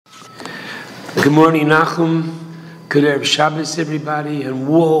Good morning, Nachum. Good Erev Shabbos, everybody. And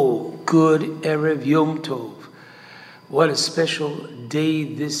whoa, good Erev Yom Tov. What a special day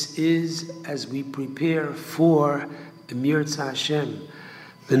this is as we prepare for Emir Hashem,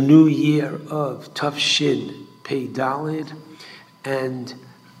 the new year of Tav Shin Pei Dalid. And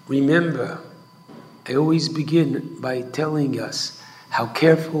remember, I always begin by telling us how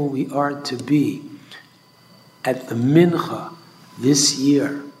careful we are to be at the Mincha this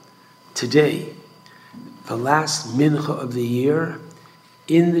year. Today, the last mincha of the year,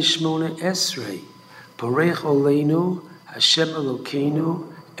 in the Shmona Esrei, Borech Oleinu, Hashem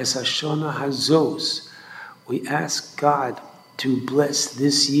Elokeinu, Es Hashana Hazos. We ask God to bless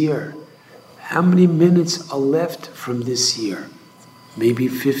this year. How many minutes are left from this year? Maybe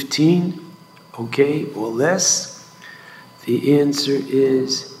 15, okay, or less? The answer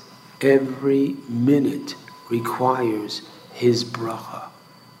is every minute requires His bracha.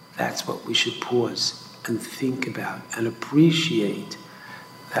 That's what we should pause and think about and appreciate,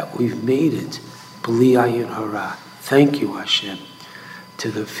 that we've made it, B'li Ayin Hara. Thank you, Hashem,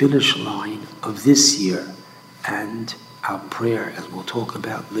 to the finish line of this year, and our prayer, as we'll talk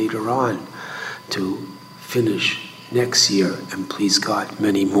about later on, to finish next year and please God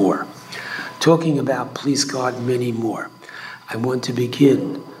many more. Talking about please God many more, I want to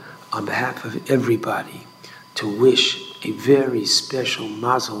begin on behalf of everybody to wish a very special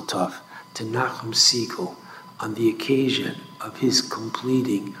Mazel Tov to Nachum Siegel on the occasion of his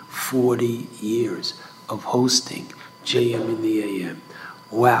completing 40 years of hosting JM in the AM.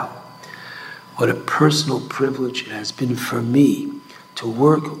 Wow, what a personal privilege it has been for me to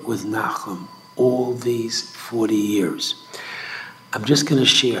work with Nachum all these 40 years. I'm just going to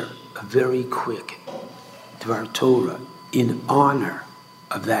share a very quick Dvar Torah in honor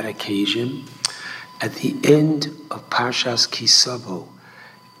of that occasion. At the end of Parshas Kisavo,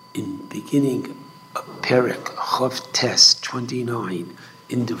 in beginning of Perek Chav Tes 29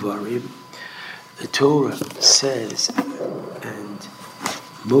 in Devarim, the Torah says, and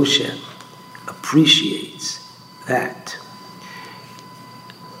Moshe appreciates that,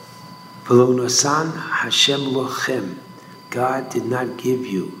 V'lo nasan Hashem lochem, God did not give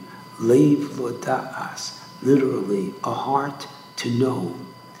you leiv lo da'as, literally a heart to know,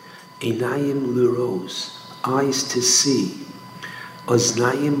 Einayim liros, eyes to see,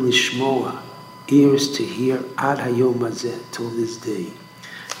 Oznayim lishmoa, ears to hear, ad hayom hazeh, till this day.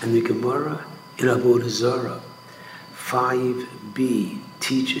 And the Gemara in Avodah Zarah 5b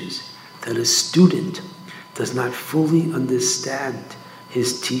teaches that a student does not fully understand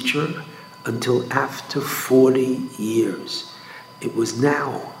his teacher until after 40 years. It was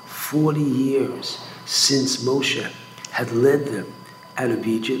now 40 years since Moshe had led them out of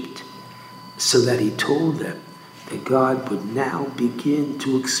Egypt, so that he told them that God would now begin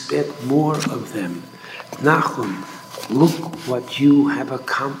to expect more of them. Nachum, look what you have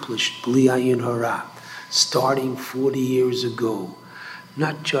accomplished, B'li Ayin Hara, starting 40 years ago.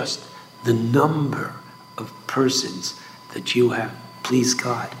 Not just the number of persons that you have, please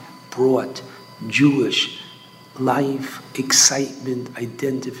God, brought Jewish life, excitement,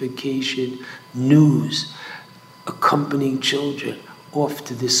 identification, news, accompanying children off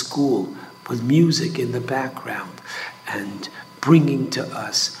to the school with music in the background and bringing to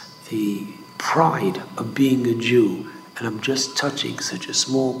us the pride of being a Jew. And I'm just touching such a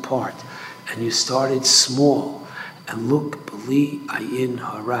small part. And you started small. And look, B'li Ayin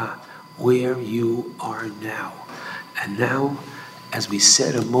Hara, where you are now. And now, as we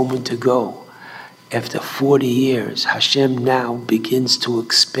said a moment ago, after 40 years, Hashem now begins to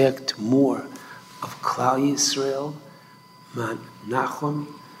expect more of Klal Yisrael, Nachum.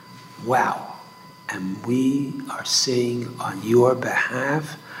 Wow. And we are saying on your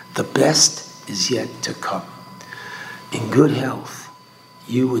behalf, the best is yet to come. In good health,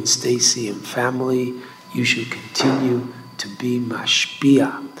 you and Stacy and family, you should continue to be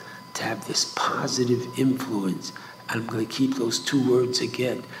mashpia, to have this positive influence. And I'm going to keep those two words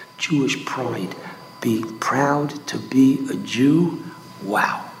again, Jewish pride. Being proud to be a Jew.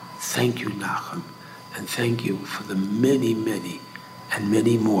 Wow. Thank you, Nachum. And thank you for the many, many, and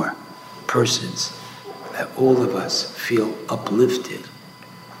many more persons that all of us feel uplifted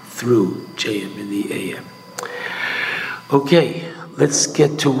through JM in the AM. Okay, let's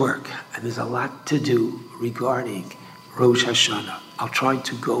get to work. And there's a lot to do regarding Rosh Hashanah. I'll try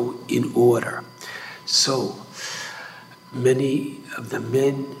to go in order. So, many of the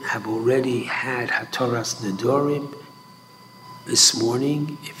men have already had Hatoras Nedorim this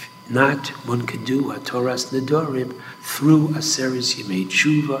morning. If not, one could do Hatoras Nedorim through Aseres Yemei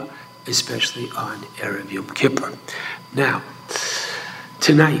Tshuva, especially on Erev Yom Kippur. Now,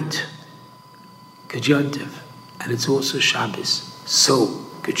 tonight, Good Yontif, and it's also Shabbos. So,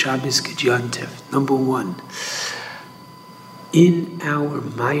 Good Shabbos, Good Yontif. Number one, in our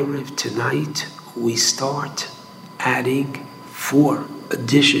Ma'ariv tonight, we start adding 4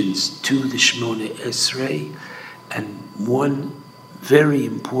 additions to the Shemona Esrei, and one very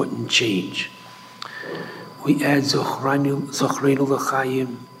important change. We add Zochreinu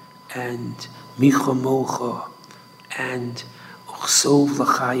L'Chaim and Micha Mocha and Uchsov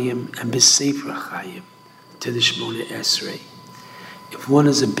L'Chaim and B'Sefer L'Chaim to the Shemona Esrei. If one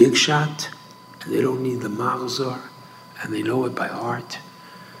is a big shot and they don't need the Machzor and they know it by heart,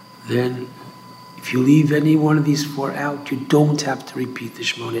 then if you leave any one of these 4 out, you don't have to repeat the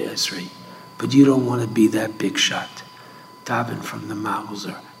Shemona Esrei. But you don't want to be that big shot. Daven from the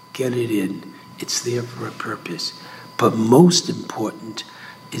Machzor. Get it in. It's there for a purpose. But most important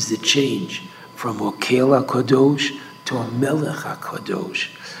is the change from Okel HaKadosh to a Melech HaKadosh.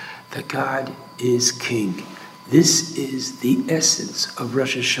 That God is King. This is the essence of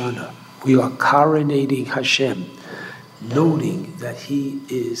Rosh Hashanah. We are coronating Hashem, noting that He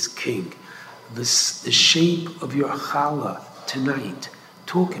is King. The shape of your challah tonight,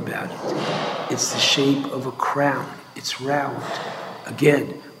 talk about it. It's the shape of a crown. It's round.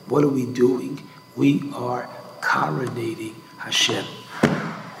 Again, what are we doing? We are coronating Hashem.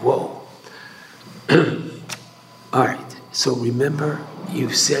 Whoa. All right. So remember,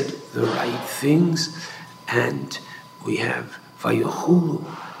 you've said the right things, and we have Vayochulu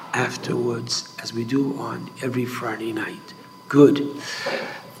afterwards, as we do on every Friday night. Good.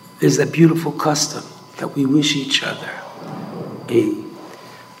 There's that beautiful custom that we wish each other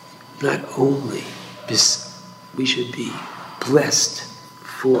not only we should be blessed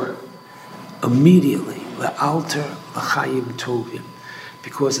for immediately the altar l'chaim tovim,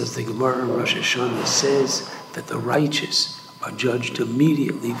 because as the Gemara in Rosh Hashanah says that the righteous are judged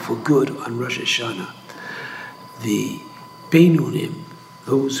immediately for good on Rosh Hashanah. The Beinunim,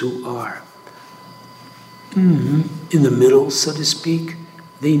 those who are in the middle, so to speak,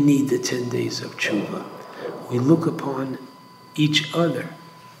 they need the 10 days of tshuva. We look upon each other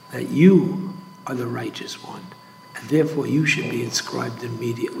that you are the righteous one, and therefore you should be inscribed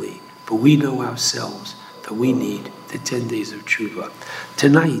immediately. But we know ourselves that we need the 10 days of tshuva.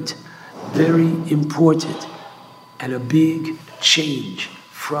 Tonight, very important and a big change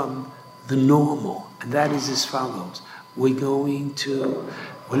from the normal, and that is as follows. We're going to,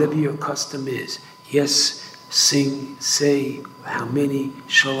 whatever your custom is, yes, sing, say, how many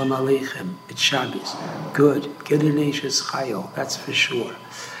Shalom Aleichem, it's Shabbos. Good. Get an Eishes Chayil, that's for sure.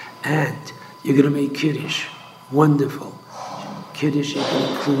 And you're going to make Kiddush. Wonderful. Kiddush, you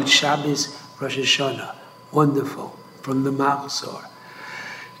can include Shabbos, Rosh Hashanah. Wonderful. From the Machzor.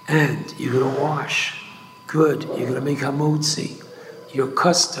 And you're going to wash. Good. You're going to make Hamotzi. Your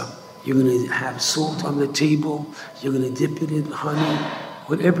custom. You're going to have salt on the table. You're going to dip it in honey.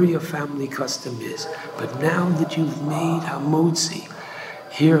 Whatever your family custom is. But now that you've made Hamotzi,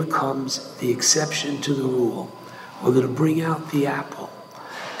 here comes the exception to the rule. We're going to bring out the apple.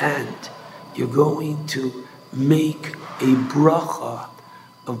 And you're going to make a bracha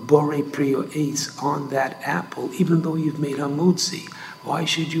of Borei Priyo Eitz on that apple, even though you've made Hamotzi. Why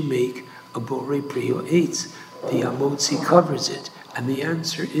should you make a Borei Priyo Eitz? The Hamotzi covers it. And the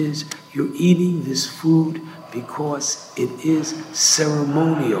answer is, you're eating this food because it is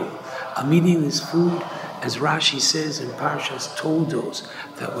ceremonial. I'm eating this food, as Rashi says in Parshas Toldos,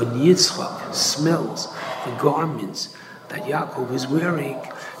 that when Yitzchak smells the garments that Yaakov is wearing,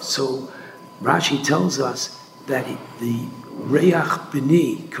 so Rashi tells us that the Reach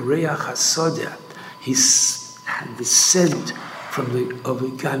B'ni, Kareach HaSodeh, he had the scent of a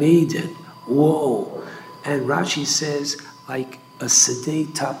Gan Eden. Whoa. And Rashi says, like a Sedei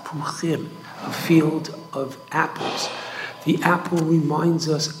Tapuchim, a field of apples. The apple reminds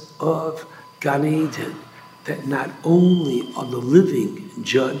us of Gan Eden, that not only are the living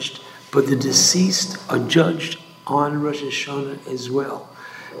judged, but the deceased are judged on Rosh Hashanah as well.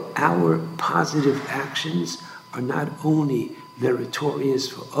 Our positive actions are not only meritorious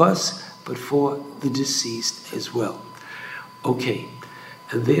for us, but for the deceased as well. Okay,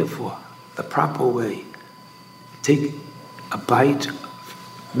 and therefore, the proper way, take a bite,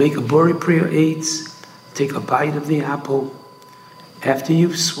 make a Borei Priyo Eitz, take a bite of the apple. After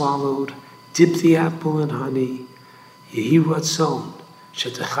you've swallowed, dip the apple in honey. Yehi Ratzon,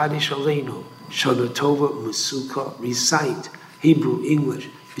 Shetachadish Aleinu, Shana Tova Musuka, recite Hebrew, English.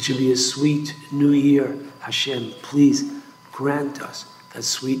 It should be a sweet new year. Hashem, please grant us that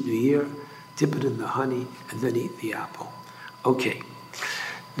sweet new year. Dip it in the honey and then eat the apple. Okay.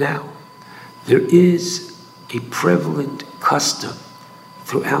 Now, there is a prevalent custom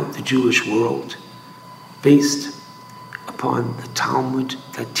throughout the Jewish world based upon the Talmud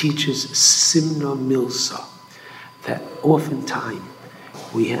that teaches Simna Milsa, that oftentimes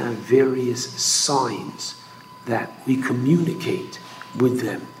we have various signs that we communicate with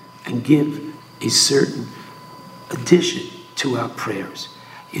them and give a certain addition to our prayers.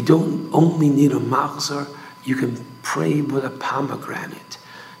 You don't only need a machzor, you can pray with a pomegranate,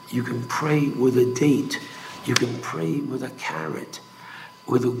 you can pray with a date, you can pray with a carrot,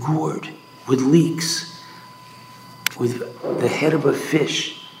 with a gourd, with leeks, with the head of a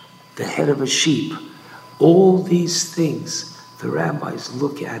fish, the head of a sheep. All these things, the rabbis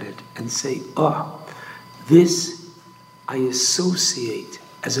look at it and say, this I associate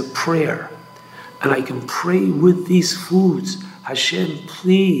as a prayer, and I can pray with these foods. Hashem,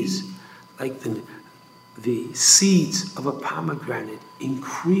 please, like the seeds of a pomegranate,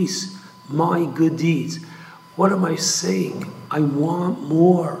 increase my good deeds. What am I saying? I want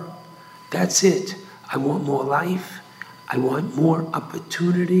more. That's it. I want more life. I want more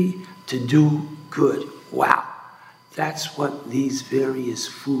opportunity to do good. Wow. That's what these various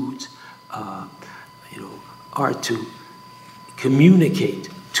foods are to communicate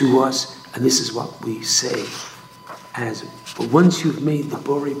to us, and this is what we say. But once you've made the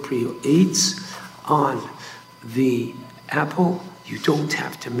Borei Prio 8s on the apple, you don't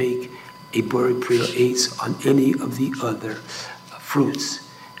have to make a Borei Prio 8s on any of the other fruits.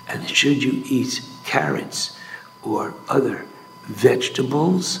 And should you eat carrots or other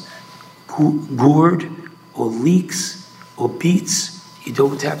vegetables, gourd or leeks or beets, you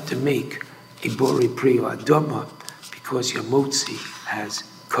don't have to make a Borei Prio Adama because your motzi has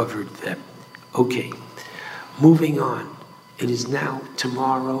covered them. Okay, moving on. It is now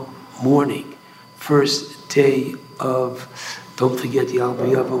tomorrow morning, first day of, don't forget the Al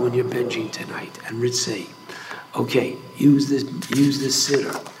B'Yava when you're benching tonight, and Ritzei. Okay, use this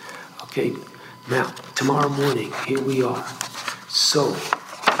sitter. Okay, now, tomorrow morning, here we are. So,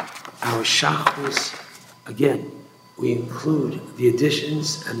 our Shachris, again, we include the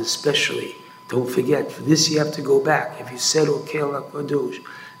additions, and especially, don't forget, for this you have to go back. If you said Okel HaKadosh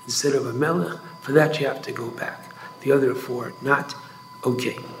instead of a Melech, for that you have to go back. The other four, not.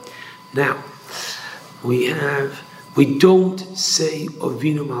 Okay. Now, we don't say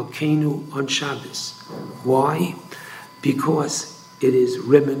Ovinu Malkeinu on Shabbos. Why? Because it is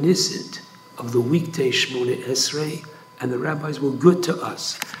reminiscent of the weekday Shmoneh Esrei, and the rabbis were good to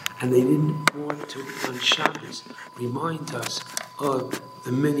us, and they didn't want to, on Shabbos, remind us of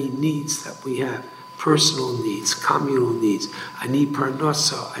the many needs that we have, personal needs, communal needs. I need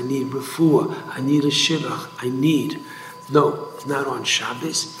parnasa, I need refuah, I need a shidduch, I need. No, not on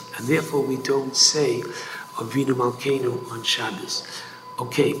Shabbos, and therefore we don't say Avinu Malkeinu on Shabbos.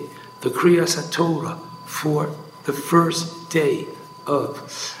 Okay, the Kriyas HaTorah for the first day of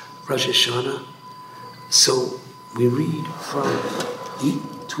Rosh Hashanah. So we read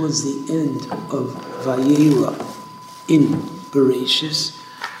towards the end of Vayera in Bereshis,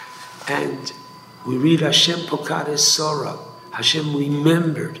 and we read Hashem Pokades Sora. Hashem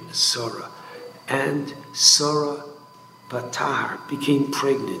remembered Sora, and Sora Batahar became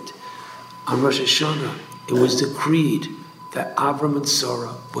pregnant. On Rosh Hashanah, it was decreed that Avram and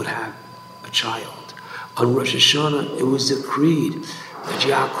Sarah would have a child. On Rosh Hashanah, it was decreed that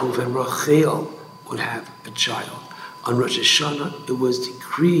Yaakov and Rachel would have a child. On Rosh Hashanah, it was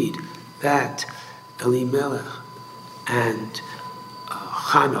decreed that Elimelech and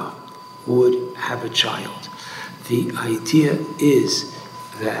Hannah would have a child. The idea is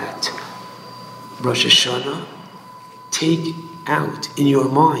that Rosh Hashanah, take out in your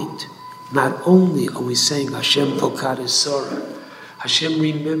mind, not only are we saying Hashem Pokades Sora, Hashem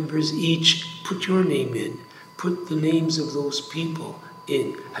remembers each, put your name in, put the names of those people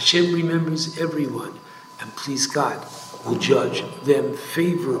in. Hashem remembers everyone, and please God will judge them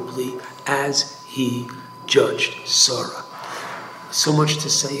favorably as He judged Sora. So much to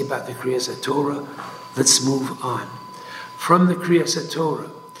say about the Kriyas HaTorah. Let's move on. From the Kriyas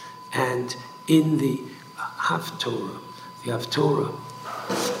HaTorah and in the Haftorah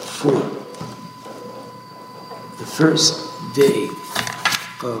for the first day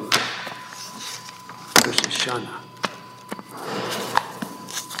of Rosh Hashanah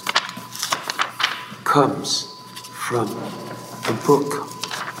comes from the book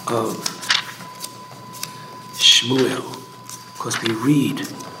of Shmuel, because we read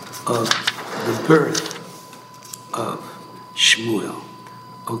of the birth of Shmuel.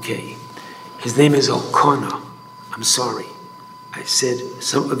 Okay, his name is Elkanah. I'm sorry, I said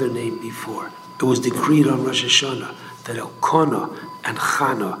some other name before. It was decreed on Rosh Hashanah that Elkanah and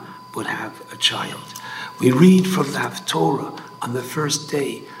Hannah would have a child. We read from the Haftorah on the first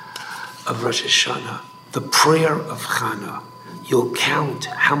day of Rosh Hashanah the prayer of Chana. You'll count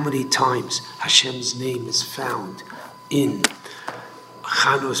how many times Hashem's name is found in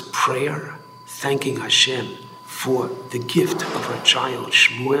Chana's prayer, thanking Hashem for the gift of her child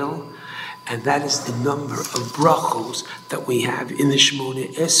Shmuel, and that is the number of brachos that we have in the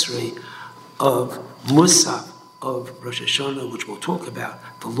Shmona Esrei of Musaf of Rosh Hashanah, which we'll talk about,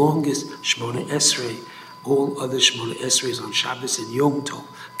 the longest Shmona Esrei. All other Shmona Esreis on Shabbos and Yom Tov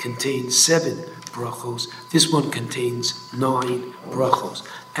contain 7 brachos. This one contains 9 brachos.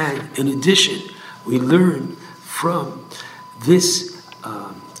 And in addition, we learn from this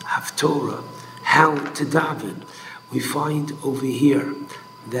Haftorah how to daven. We find over here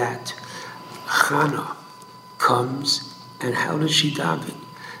that Chana comes, and how does she daven?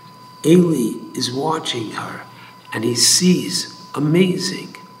 Eli is watching her, and he sees,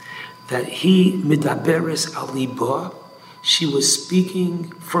 amazing, that he midaberes al liba, she was speaking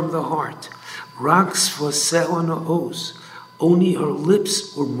from the heart. Raks v'sehona os, only her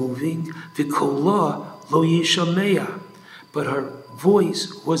lips were moving. V'kola lo yishameya, but her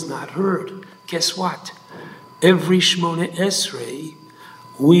voice was not heard. Guess what? Every Shmona Esrei,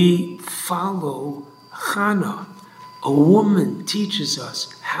 we follow Chana. A woman teaches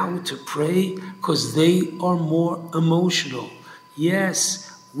us how to pray because they are more emotional. Yes,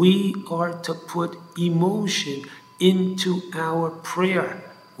 we are to put emotion into our prayer.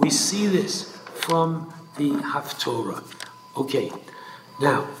 We see this from the Haftorah. Okay,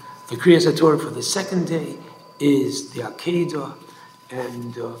 now the Kriyas HaTorah for the second day is the Akedah,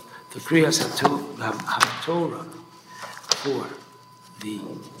 and the Kriyas HaTorah for the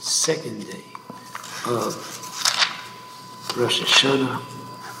second day of Rosh Hashanah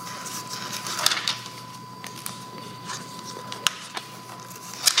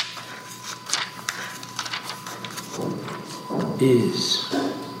is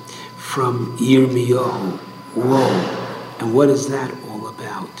from Yirmiyahu. Whoa! And what is that all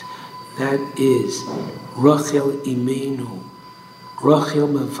about? That is Rachel Imenu. Rachel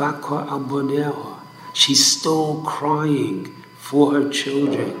Mevakar Aboneha. She's still crying for her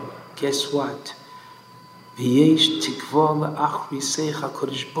children. Guess what? V'yesh tikva la'achrisecha.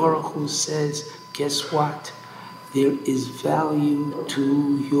 Kodesh Baruch Hu says, guess what? There is value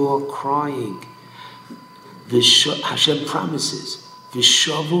to your crying. Hashem promises,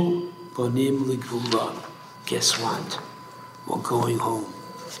 V'shavu bonim l'gvula. Guess what? We're going home.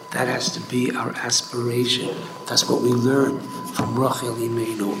 That has to be our aspiration. That's what we learn from Rachel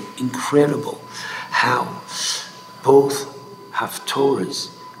Imenu. Incredible how both Haftorahs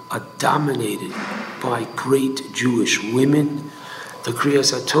are dominated by great Jewish women. The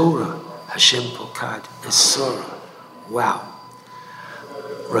Kriyas HaTorah, Hashem Pokad Esora. Wow.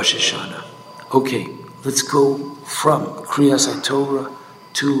 Rosh Hashanah. Okay, let's go from Kriyas HaTorah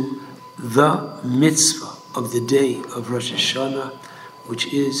to the mitzvah of the day of Rosh Hashanah,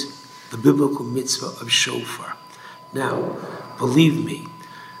 which is the biblical mitzvah of shofar. Now, believe me,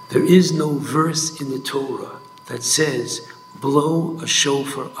 there is no verse in the Torah that says, blow a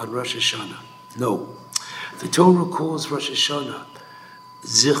shofar on Rosh Hashanah. No. The Torah calls Rosh Hashanah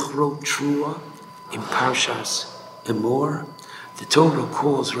Zichro Trua in Parshas Emor. The Torah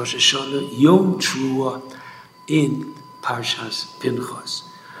calls Rosh Hashanah Yom Trua in Parshas Pinchas.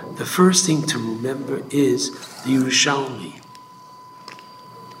 The first thing to remember is the Yerushalmi.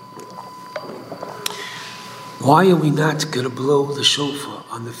 Why are we not going to blow the shofar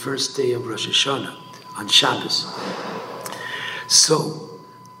on the first day of Rosh Hashanah, on Shabbos? So,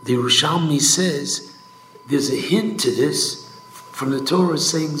 the Yerushalmi says, there's a hint to this from the Torah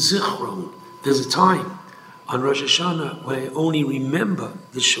saying Zichron. There's a time on Rosh Hashanah when I only remember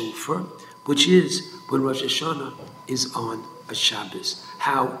the shofar, which is when Rosh Hashanah is on a Shabbos.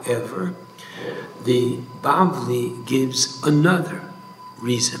 However, the Bavli gives another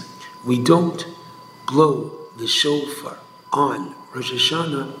reason. We don't blow the shofar on Rosh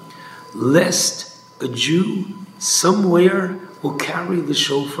Hashanah lest a Jew somewhere will carry the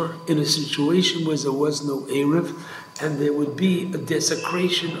shofar in a situation where there was no Erev and there would be a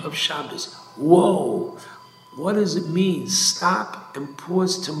desecration of Shabbos. Whoa! What does it mean? Stop and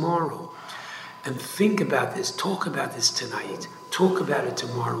pause tomorrow and think about this. Talk about this tonight. Talk about it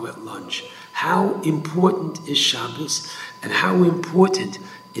tomorrow at lunch. How important is Shabbos and how important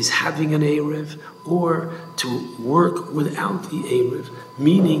is having an Erev or to work without the Erev,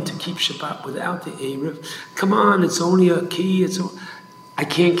 meaning to keep Shabbat without the Erev. Come on, it's only a key. I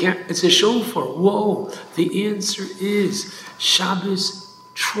can't count. It's a shofar. Whoa. The answer is Shabbos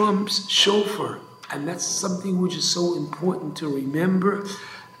trumps shofar. And that's something which is so important to remember,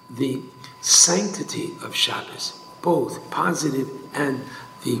 the sanctity of Shabbos, both positive and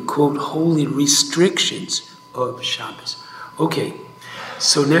the quote, holy restrictions of Shabbos. Okay,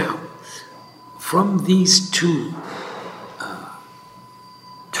 so now, from these two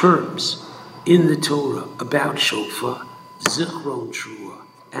terms in the Torah about shofar, Zichron Trua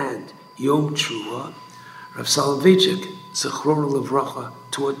and Yom Trua, Rav Soloveitchik, Zichron Levracha,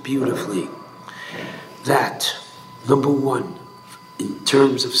 taught beautifully that, number one, in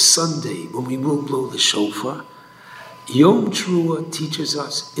terms of Sunday, when we will blow the shofar, Yom Trua teaches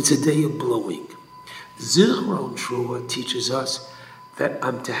us it's a day of blowing. Zichron Trua teaches us that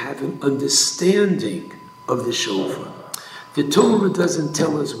I'm to have an understanding of the shofar. The Torah doesn't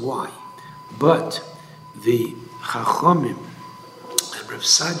tell us why, but the Chachamim and Rav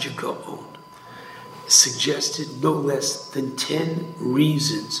Saadia Gaon suggested no less than 10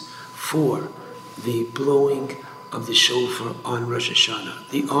 reasons for the blowing of the shofar on Rosh Hashanah.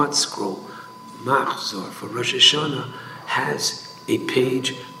 The art scroll, Machzor, for Rosh Hashanah has a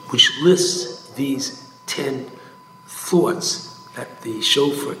page which lists these 10 thoughts that the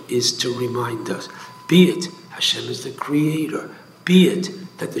shofar is to remind us. Be it Hashem is the creator, be it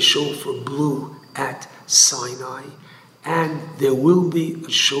that the shofar blew at Sinai, and there will be a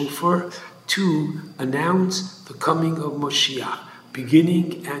shofar to announce the coming of Moshiach,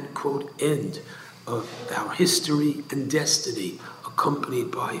 beginning and quote end of our history and destiny,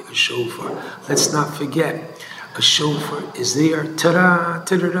 accompanied by a shofar. Let's not forget, a shofar is there, ta-da,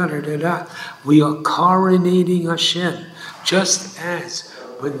 ta-da-da-da-da-da. We are coronating Hashem, just as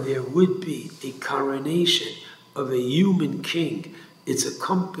when there would be a coronation of a human king, it's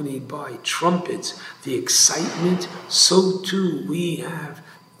accompanied by trumpets, the excitement, so too we have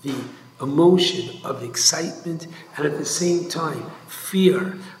the emotion of excitement and at the same time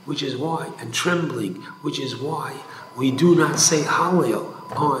fear, which is why, and trembling, which is why we do not say Hallel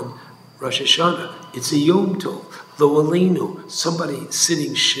on Rosh Hashanah. It's a Yom Tov, Lo Aleinu, somebody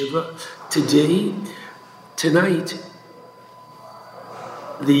sitting Shiva. Tonight,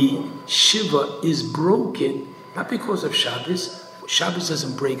 the Shiva is broken, not because of Shabbos. Shabbos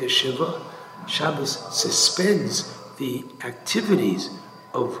doesn't break a Shiva. Shabbos suspends the activities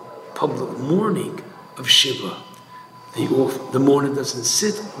of public mourning of Shiva. The mourner doesn't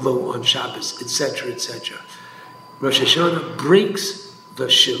sit low on Shabbos, etc., etc. Rosh Hashanah breaks the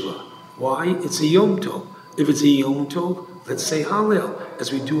Shiva. Why? It's a Yom Tov. If it's a Yom Tov, let's say Hallel,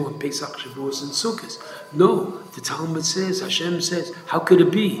 as we do on Pesach, Shavuos, and Sukkot. No, the Talmud says, Hashem says, how could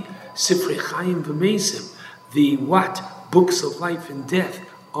it be? Sifrei Chaim v'Mesim, the what? Books of life and death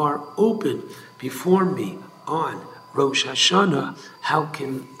are open before me on Rosh Hashanah. How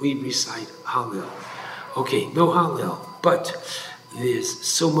can we recite Hallel? Okay, no Hallel, but there's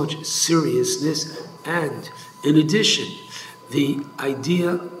so much seriousness, and in addition, the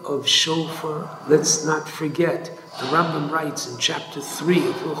idea of shofar, let's not forget, the Rambam writes in chapter 3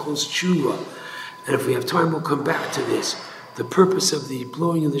 of Hilchos Tshuva, and if we have time we'll come back to this. The purpose of the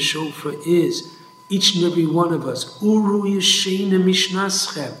blowing of the shofar is each and every one of us, Uru Yeshena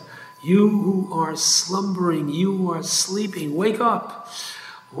Mishnaschem, you who are slumbering, you who are sleeping, wake up.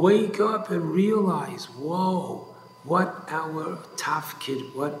 Wake up and realize, whoa, what our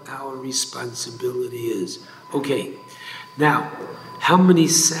tafkid, what our responsibility is. Okay, now, how many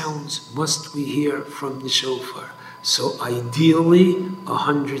sounds must we hear from the shofar? So ideally,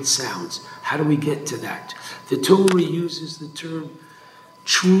 100 sounds. How do we get to that? The Torah uses the term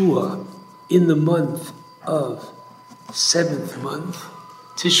trua in the month of 7th month.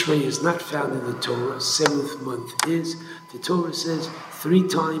 Tishrei is not found in the Torah. 7th month is. The Torah says 3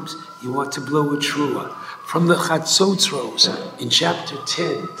 times you want to blow a trua. From the Chatzotzros in chapter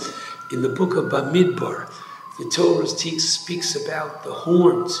 10, in the book of Bamidbar, the Torah speaks about the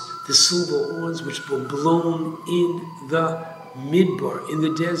horns, the silver horns which were blown in the Midbar, in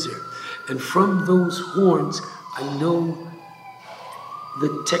the desert. And from those horns, I know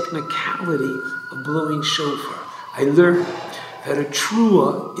the technicality of blowing shofar. I learned that a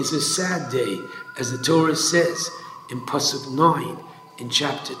trua is a sad day, as the Torah says in Pasuk 9, in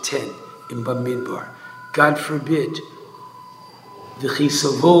chapter 10, in Bamidbar. God forbid,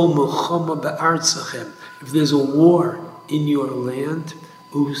 v'chisavo milchama ba'artzachem, if there's a war in your land,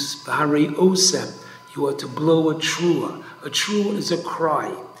 usbahare osem, you are to blow a trua. A trua is a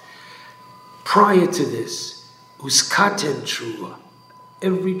cry. Prior to this, uskaten trua.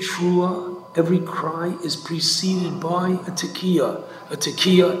 Every trua, every cry is preceded by a tekiah. A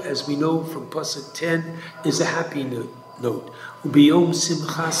tekiah, as we know from Pasuk 10, is a happy note. Ubiyom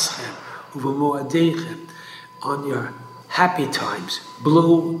simchaschem, uvamoadechem. On your happy times,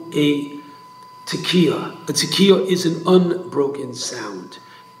 blow a tekiah. A tekiah is an unbroken sound.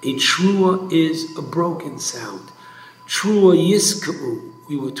 A trua is a broken sound. Trua yiska'u.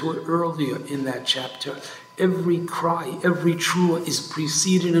 we were taught earlier in that chapter, every cry, every trua is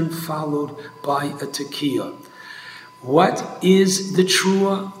preceded and followed by a tekiah. What is the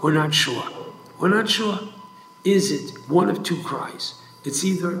trua? We're not sure. We're not sure. Is it one of two cries? It's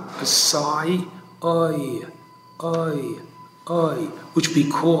either a sigh, oy, oy, oy, which we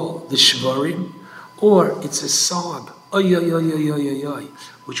call the shvarim, or it's a sob, oy, oy, oy, oy, oy, oy, oy,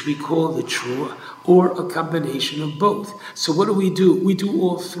 which we call the trua, or a combination of both. So what do? We do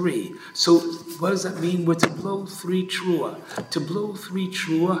all three. So what does that mean? We're to blow three trua. To blow three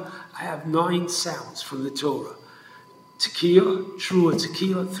trua, I have 9 sounds from the Torah. Tekiah, trua,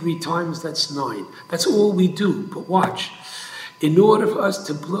 tekiah, 3 times, that's 9. That's all we do. But watch. In order for us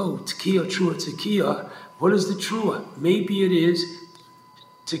to blow tekiah, trua, tekiah, what is the trua? Maybe it is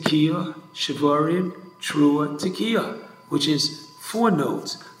tekiah, shvarim, trua, tekiah, which is 4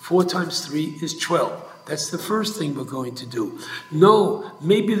 notes. 4 times 3 is 12. That's the first thing we're going to do. No,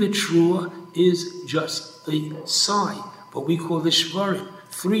 maybe the trua is just the sigh, what we call the shvarim.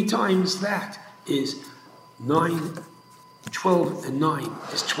 3 times that is 9. 12 and 9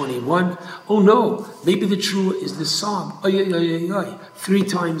 is 21. Oh no, maybe the trua is the psalm. 3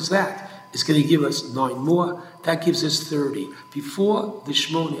 times that is going to give us 9 more. That gives us 30. Before the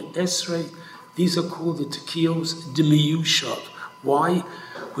Shmona Esrei, these are called the tekiyos demiyushav. Why?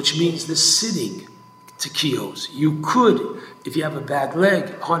 Which means the sitting tekiyos. You could, if you have a bad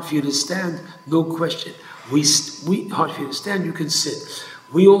leg, hard for you to stand, no question. Hard for you to stand, you can sit.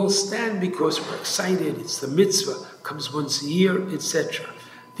 We all stand because we're excited. It's the mitzvah. Comes once a year, etc.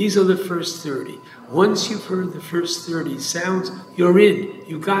 These are the first 30. Once you've heard the first 30 sounds, you're in.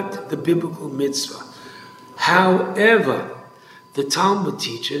 You got the biblical mitzvah. However, the Talmud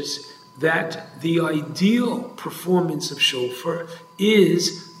teaches that the ideal performance of shofar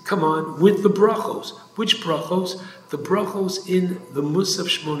is, with the brachos. Which brachos? The brachos in the Musaf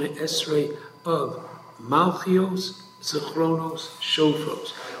Shmona Esrei of Malchios, Zichronos,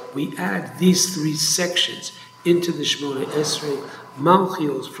 Shofros. We add these 3 sections into the Shmona Esrei,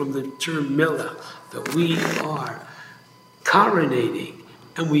 Malchios, from the term Melech, that we are coronating,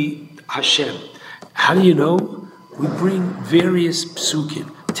 and Hashem. How do you know? We bring various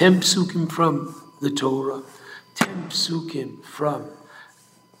psukim, 10 psukim from the Torah, 10 psukim from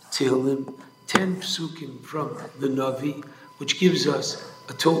Tehillim, 10 psukim from the Navi, which gives us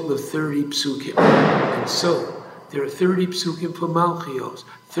a total of 30 psukim. And so, there are 30 psukim for Malchios,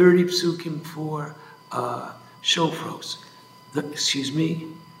 30 psukim for Shofros. 10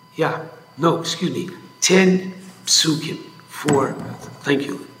 psukim for, thank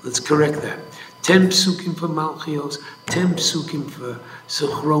you, let's correct that. 10 psukim for Malchios, 10 psukim for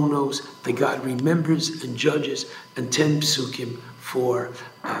Zichronos, that God remembers and judges, and 10 psukim for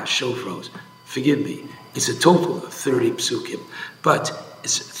Shofros. Forgive me, it's a total of 30 psukim, but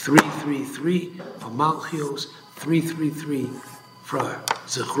it's 333 for Malchios, 333 for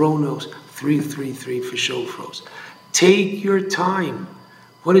Zichronos, 333 for Shofros. Take your time.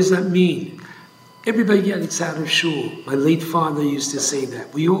 What does that mean? Everybody gets out of shul. My late father used to say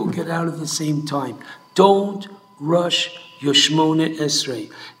that. We all get out at the same time. Don't rush your Shmona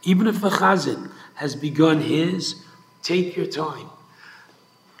Esrei. Even if the Chazan has begun his, take your time.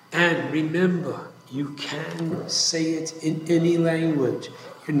 And remember, you can say it in any language.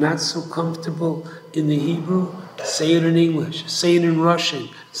 You're not so comfortable in the Hebrew, say it in English, say it in Russian,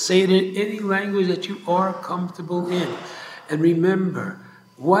 say it in any language that you are comfortable in. And remember,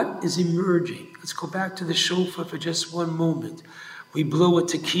 what is emerging? Let's go back to the shofar for just one moment. We blow a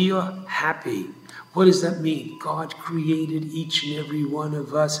tekiah, happy. What does that mean? God created each and every one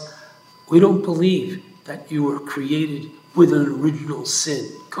of us. We don't believe that you were created with an original sin.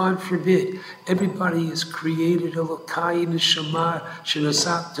 God forbid. Everybody is created Elokai Neshama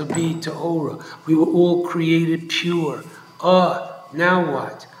Shenasat to be Tahora. We were all created pure. Now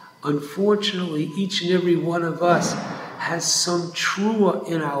what? Unfortunately, each and every one of us has some trua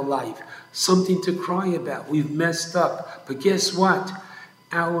in our life, something to cry about. We've messed up. But guess what?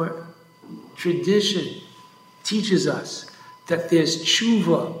 Our tradition teaches us that there's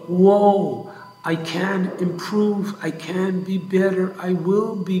tshuva. Whoa, I can improve. I can be better. I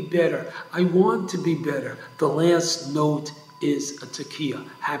will be better. I want to be better. The last note is a tekiah,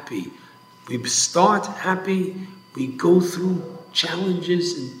 happy. We start happy. We go through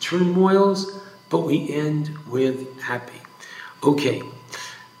challenges and turmoils, but we end with happy. Okay,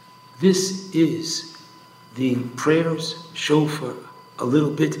 this is the prayers, shofar, a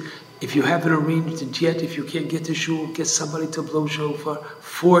little bit. If you haven't arranged it yet, if you can't get to shul, get somebody to blow shofar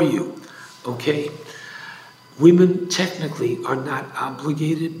for you. Okay? Women technically are not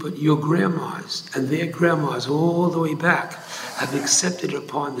obligated, but your grandmas and their grandmas all the way back have accepted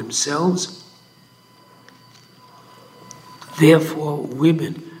upon themselves. Therefore,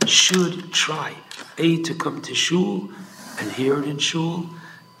 women should try, A, to come to shul and hear it in shul,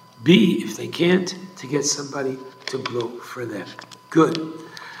 B, if they can't, to get somebody to blow for them. Good.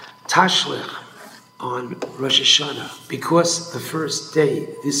 Tashlich on Rosh Hashanah. Because the first day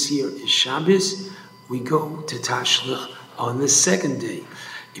this year is Shabbos, we go to Tashlich on the second day.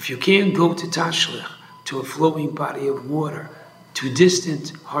 If you can't go to Tashlich, to a flowing body of water, too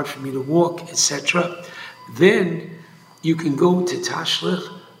distant, hard for me to walk, etc., then you can go to Tashlich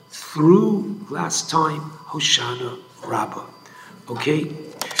through last time Hoshana Rabbah. Okay?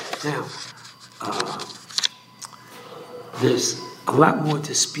 Now, there's a lot more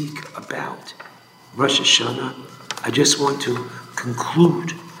to speak about Rosh Hashanah. I just want to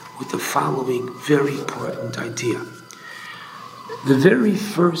conclude with the following very important idea. The very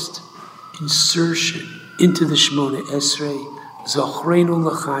first insertion into the Shemona Esrei, Zochreinu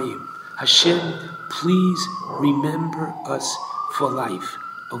L'chaim, Hashem, please remember us for life.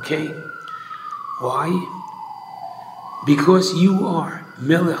 Okay? Why? Because you are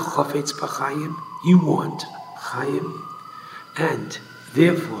Melech Chafetz B'Chaim, you want Chaim, and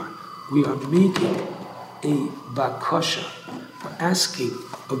therefore we are making a bakasha, we're asking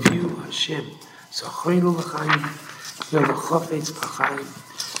of you, Hashem, Zochreinu L'chaim, Melech Chafetz B'Chaim,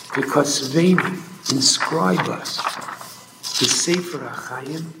 because Sveinu, inscribe us, the Sefer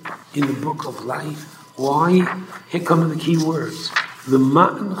HaChaim, in the book of life. Why? Here come the key words.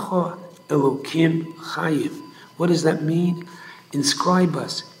 L'ma'ancha Elokim Chayim. What does that mean? Inscribe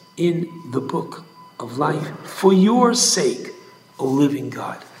us in the book of life for your sake, O living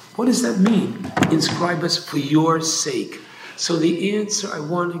God. What does that mean? Inscribe us for your sake. So the answer I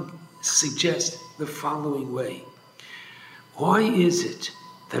want to suggest the following way. Why is it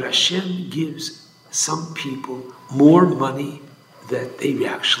that Hashem gives some people more money that they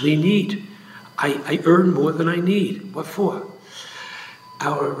actually need? I earn more than I need. What for?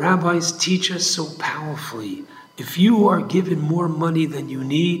 Our rabbis teach us so powerfully. If you are given more money than you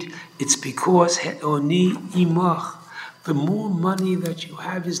need, it's because He'oni imach. The more money that you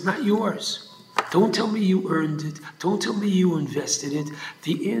have is not yours. Don't tell me you earned it. Don't tell me you invested it.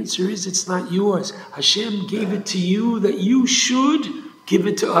 The answer is it's not yours. Hashem gave it to you that you should give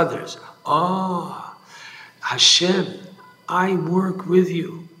it to others. Hashem, I work with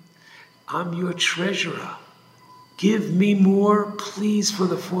you. I'm your treasurer. Give me more, please, for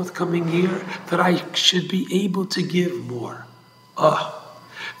the forthcoming year, that I should be able to give more.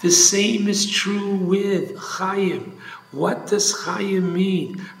 The same is true with Chaim. What does Chaim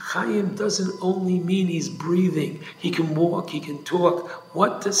mean? Chaim doesn't only mean he's breathing. He can walk, he can talk.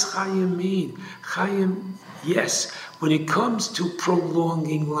 What does Chaim mean? Chaim, yes, when it comes to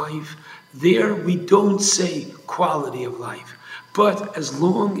prolonging life, there we don't say quality of life. But as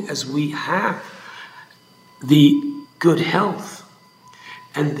long as we have the good health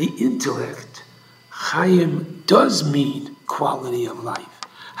and the intellect, Chaim does mean quality of life.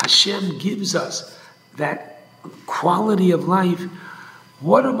 Hashem gives us that quality of life.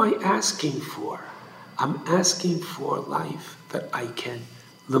 What am I asking for? I'm asking for life that I can,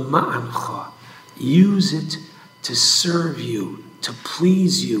 l'ma'ancha, use it to serve you, to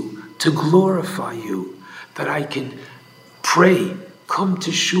please you, to glorify you, that I can pray, come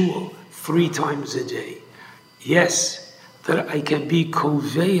to shul 3 times a day. Yes, that I can be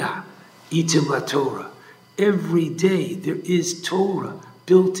koveya, itim la Torah. Every day there is Torah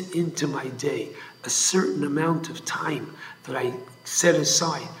built into my day, a certain amount of time that I set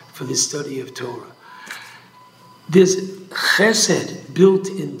aside for the study of Torah. There's chesed built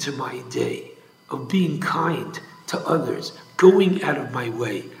into my day of being kind to others, going out of my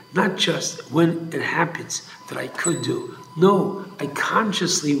way, not just when it happens that I could do. No, I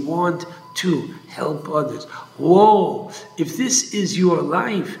consciously want to help others. Whoa, if this is your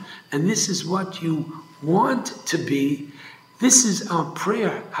life and this is what you want to be, this is our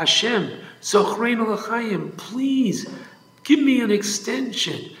prayer. Hashem, Zochreinu L'chaim, please give me an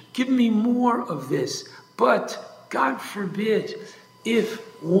extension. Give me more of this. But God forbid, if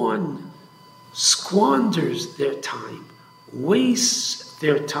one squanders their time, wastes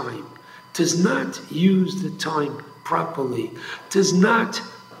their time, does not use the time properly,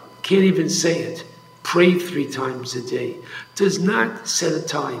 can't even say it, pray 3 times a day, does not set a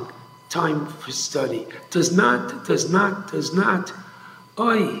time for study, does not,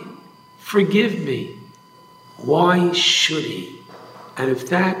 forgive me. Why should he? And if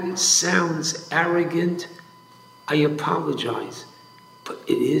that sounds arrogant, I apologize. But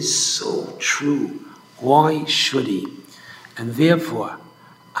it is so true. Why should he? And therefore,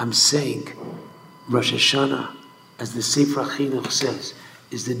 I'm saying Rosh Hashanah as the Sefer Chinuch says,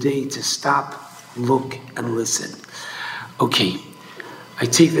 is the day to stop, look, and listen. Okay, I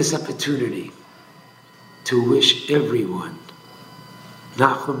take this opportunity to wish everyone,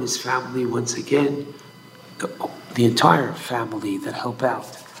 Nachum, his family, once again, the entire family that help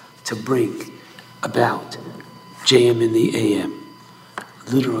out to bring about JM in the AM,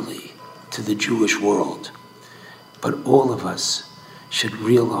 literally to the Jewish world. But all of us should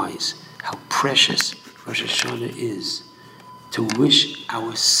realize how precious Rosh Hashanah is, to wish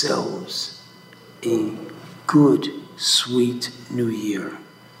ourselves a good, sweet new year.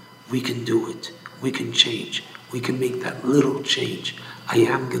 We can do it. We can change. We can make that little change. I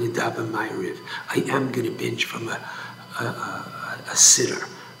am going to daven ma'ariv. I am going to binge from a sitter.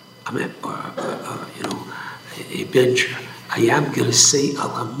 I mean, a bencher. I am going to say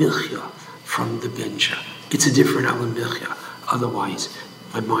ala milchya from the bencher. It's a different ala milchya. Otherwise,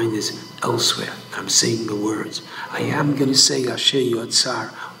 my mind is elsewhere. I'm saying the words. I am going to say Asher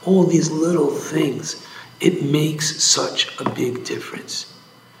Yotzar. All these little things. It makes such a big difference.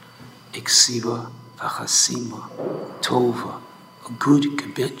 Iksiva v'chasima tova. A good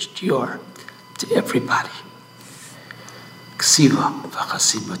gebenched yor to everybody. Iksiva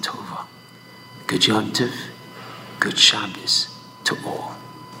v'chasima tova. Good Yom Tov, good Shabbos to all.